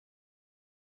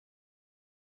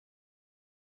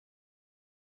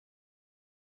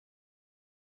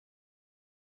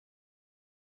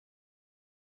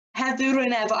Heddiw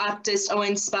rwy'n efo artist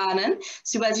Owain Sparnon,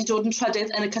 sydd wedi dod yn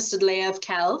trydydd yn y cystadleuaeth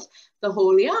celf, the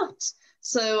Holy Art.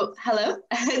 So, hello.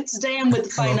 Today I'm with the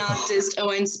fine artist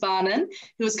Owain Sparnon,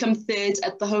 who has come third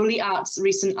at the Holy Art's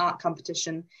recent art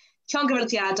competition.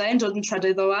 Llongyfarchiadau yn dod yn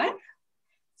trydydd, Owain?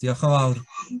 Diolch yn fawr.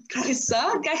 Croeso,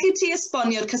 gallai ti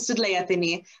esbonio'r cystadleuaeth i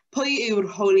ni? Pwy yw'r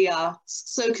Holy Arts?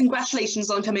 So,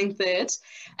 congratulations on coming third.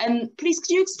 And please,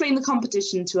 could you explain the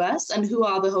competition to us and who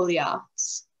are the Holy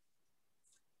Arts?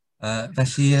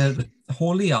 Felly'r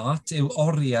Holy Art yw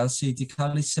oriel sydd wedi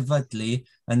cael ei sefydlu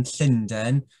yn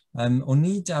Llundain. O'n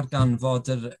i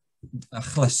darganfod yr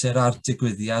achlysur ar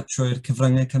digwyddiad trwy'r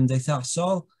cyfryngau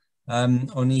cymdeithasol.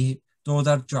 O'n i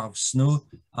dod ar draws nhw,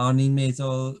 a o'n i'n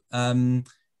meddwl,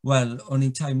 wel, o'n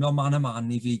i'n teimlo man a man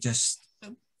i fi just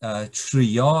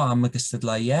trio am y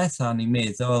gystadleuaeth, a o'n i'n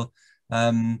meddwl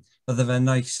bydde fe'n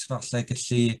nais falle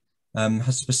gallu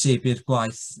hysbysebu'r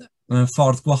gwaith mewn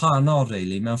ffordd gwahanol,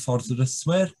 really, mewn ffordd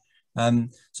rithwir.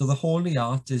 So the Holy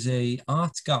Art is a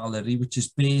art gallery which is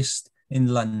based in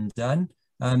London.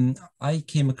 I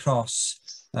came across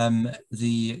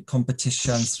the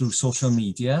competition through social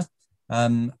media,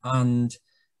 and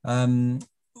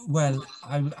well,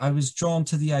 I was drawn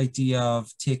to the idea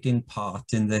of taking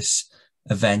part in this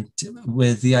event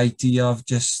with the idea of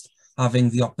just having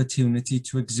the opportunity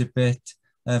to exhibit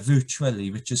virtually,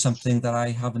 which is something that I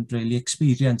haven't really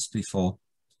experienced before.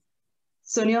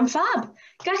 Swnio'n fab.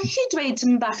 Gallai chi dweud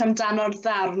yn bach amdano'r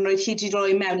ddarn roedd chi wedi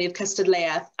rhoi mewn i'r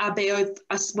cystadleuaeth a be oedd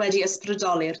wedi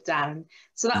ysbrydoli'r darn?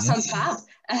 So that sounds fab.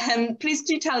 Please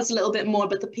do tell us a little bit more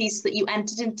about the piece that you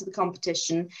entered into the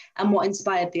competition and what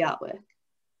inspired the artwork.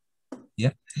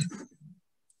 Yep.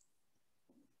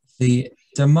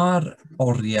 Dyma'r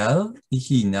oriel I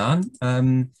hunan.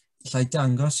 Llai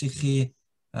dangos I chi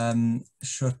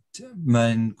sut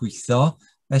mae'n gweithio.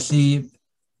 Felly,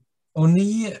 o'n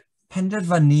I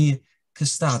penderfynu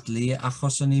cystadlu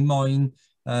achos o'n I moyn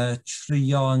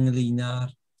trio ynglyn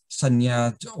â'r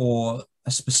syniad o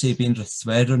ysbysebu'n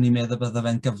rithwir. O'n i'n meddwl bydde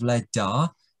fe'n gyfle da.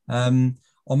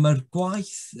 Ond mae'r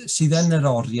gwaith sydd yn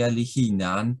yr oriel I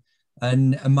hunan yn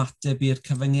ymateb i'r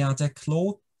cyfyngiadau clo.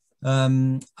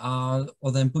 A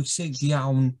oedd e'n bwysig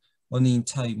iawn o'n i'n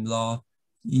teimlo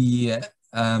I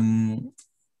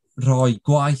rhoi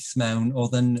gwaith mewn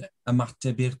oedd yn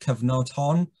ymateb i'r cyfnod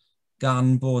hon,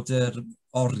 gan bod yr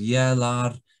oriel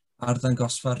a'r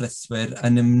arddangosfa rithwir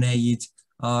yn ymwneud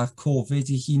â Covid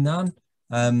I hunan.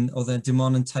 Oedd e'n dim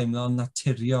ond yn teimlo'n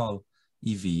naturiol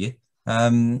I fi.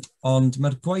 Ond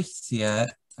mae'r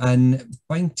gweithiau yn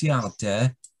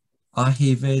baentiadau a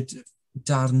hefyd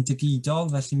darn digidol,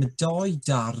 felly mae doi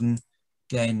darn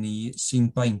gen I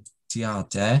sy'n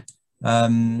baentiadau.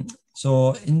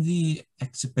 So in the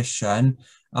exhibition,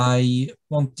 I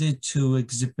wanted to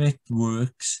exhibit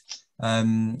works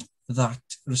that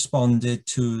responded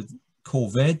to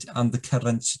COVID and the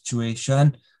current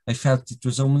situation. I felt it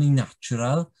was only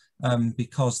natural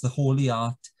because the Holy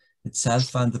Art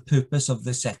itself and the purpose of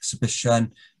this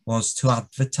exhibition was to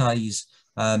advertise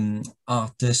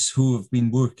artists who have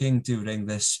been working during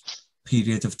this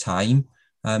period of time.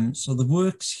 So the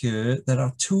works here, there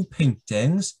are two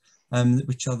paintings,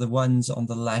 which are the ones on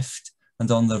the left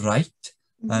and on the right.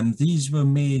 These were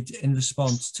made in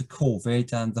response to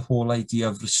COVID and the whole idea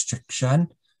of restriction.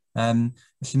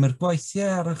 Felly mae'r gweithiau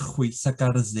ar y chwith ac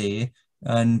ar y dde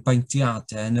yn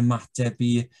baentiadau yn ymateb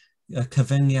I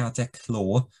cyfyngiadau clo,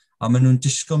 a maen nhw'n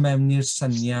disgo mewn i'r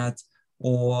syniad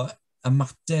o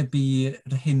ymateb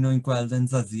i'r hyn o'n gweld yn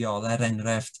ddyddiol,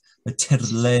 enghraifft y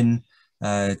tirlun,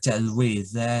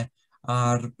 delweddau,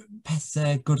 a'r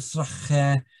pethau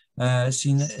gwrthrychau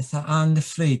sy'n eitha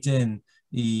anghyffredin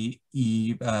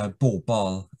I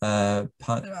bobl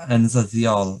yn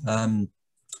ddyddiol.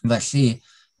 Felly,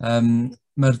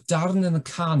 mae'r darn yn y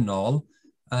canol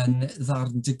yn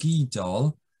ddarn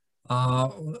digidol, a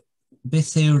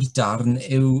beth yw'r darn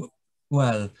yw,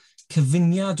 wel,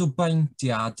 cyfuniad o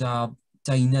baentiad a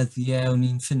deunyddiau o'n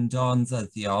i'n ffindo yn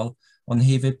ddyddiol, ond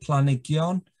hefyd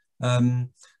planhigion.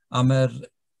 A mae'r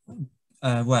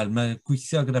mae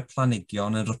gweithio gyda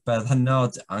planhigion yn rhywbeth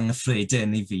hynod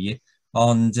anghyffredin I fi,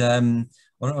 ond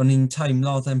o'n i'n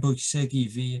teimlo oedd e'n bwysig I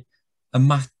fi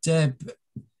ymateb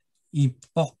I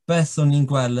bopeth o'n i'n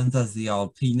gweld yn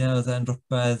ddyddiol, p'un oedd e'n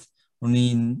rhywbeth o'n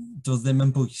i'n doedd ddim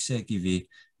yn bwysig I fi.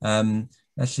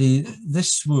 Felly,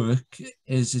 this work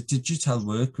is a digital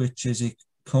work which is a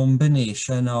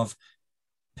combination of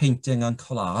painting and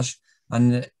collage,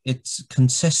 and it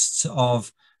consists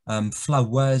of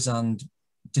flowers and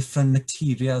different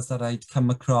materials that I'd come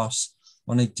across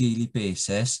on a daily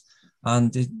basis,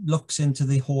 and it looks into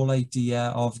the whole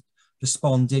idea of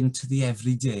responding to the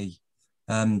everyday.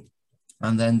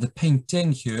 And then the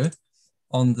painting here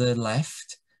on the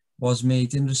left was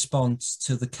made in response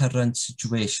to the current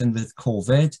situation with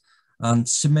COVID. And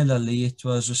similarly, it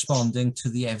was responding to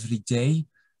the everyday.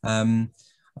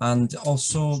 And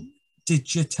also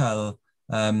digital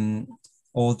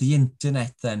or the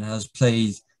internet then has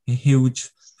played a huge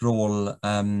role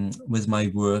with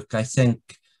my work. I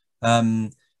think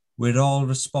we're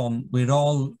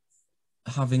all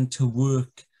having to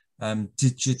work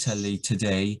digitally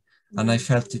today, and I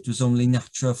felt it was only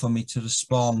natural for me to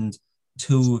respond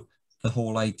to the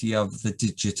whole idea of the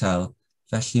digital.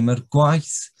 Felly mae'r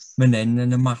gwaith mynd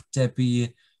yn ymateb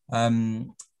I y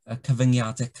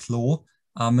cyfyngiadau clo,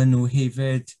 a maen nhw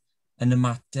hefyd yn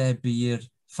ymateb i'r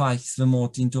ffaith fy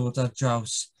mod i'n dod ar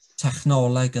draws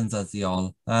technoleg yn ddyddiol.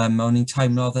 O'n i'n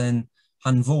teimlo yn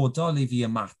hanfodol I fi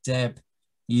ymateb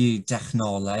I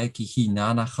dechnoleg I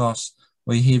hunan, achos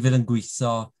o'i hefyd yn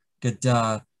gweithio gyda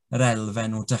yr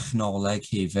elfen o dechnoleg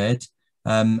hefyd.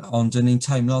 Ond o'n i'n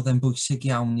teimlo yn bwysig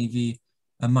iawn I fi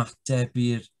ymateb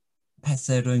i'r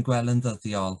pethau rwy'n gweld yn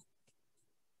ddyddiol.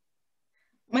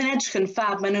 Mae'n edrych yn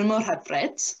ffab, maen nhw'n mor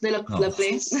hyfryd. They look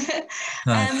lovely.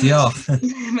 Diolch.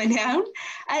 Mae'n iawn.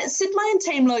 Sut mae'n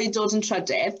teimlo I dod yn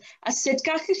trydydd, a sut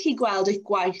gallwch chi gweld eich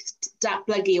gwaith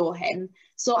datblygu o hyn?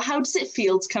 So how does it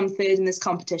feel to come third in this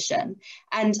competition?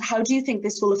 And how do you think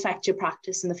this will affect your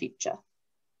practice in the future?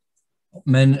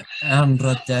 Mae'n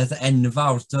anrydedd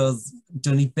enfawr.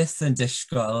 Do'n I byth yn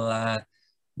disgwyl,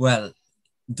 wel,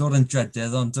 dod yn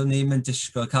drydydd, ond do'n I'm yn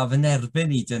disgwyl cael fy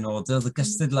nerbyn I dynod. Oedd y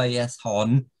gystadleuaeth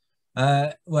hon,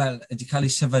 wel, wedi cael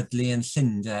ei sefydlu yn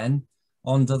Llundain,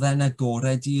 ond oedd e'n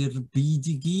agored i'r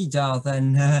byd I gyd, a oedd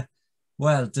e'n,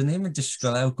 wel, do'n I'm yn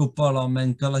disgwyl o gwbl, ond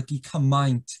mae'n golygu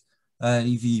cymaint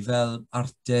I fi fel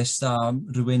artist a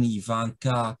rhywun ifanc,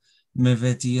 a mae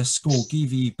wedi ysgogi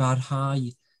fi barhau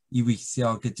I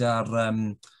weithio gyda'r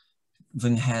fy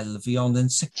nghel fi, ond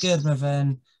yn sicr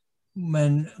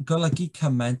mae'n golygu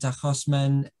cymaint achos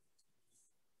mae'n,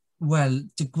 wel,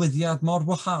 digwyddiad mor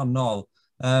wahanol.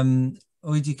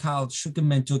 Wedi cael siw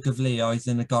gymaint o gyfleoedd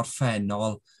yn y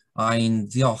gorffennol, a i'n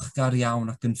ddiolchgar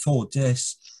iawn ac yn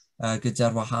ffodus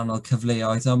gyda'r wahanol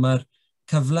cyfleoedd, ond mae'r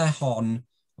cyfle hon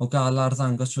o gael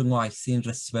arddangos fy ngwaith i'n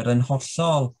rithwir yn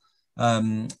hollol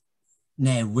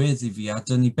newydd I fi, a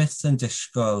do'n I byth yn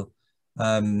disgwyl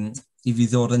I fi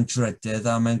ddod yn drydydd,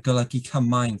 a mae'n golygu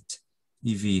cymaint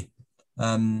I fi.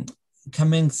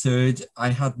 Coming third, I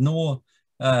had no,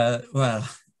 well,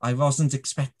 I wasn't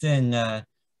expecting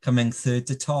coming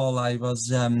third at all. I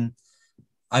wasn't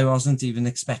even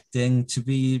expecting to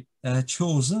be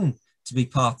chosen to be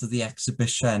part of the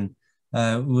exhibition,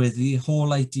 with the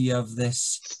whole idea of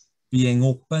this being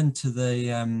open to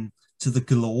the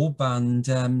globe, and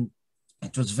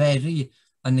it was very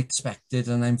unexpected,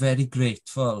 and I'm very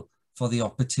grateful for the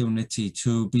opportunity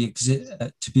to be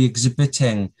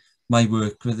exhibiting my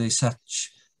work with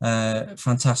such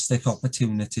fantastic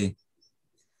opportunity.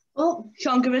 Well,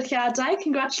 llongyfarchiadau,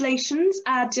 congratulations,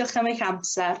 a diolch am eich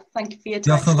amser. Thank you for your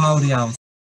time. Diolch yn fawr iawn.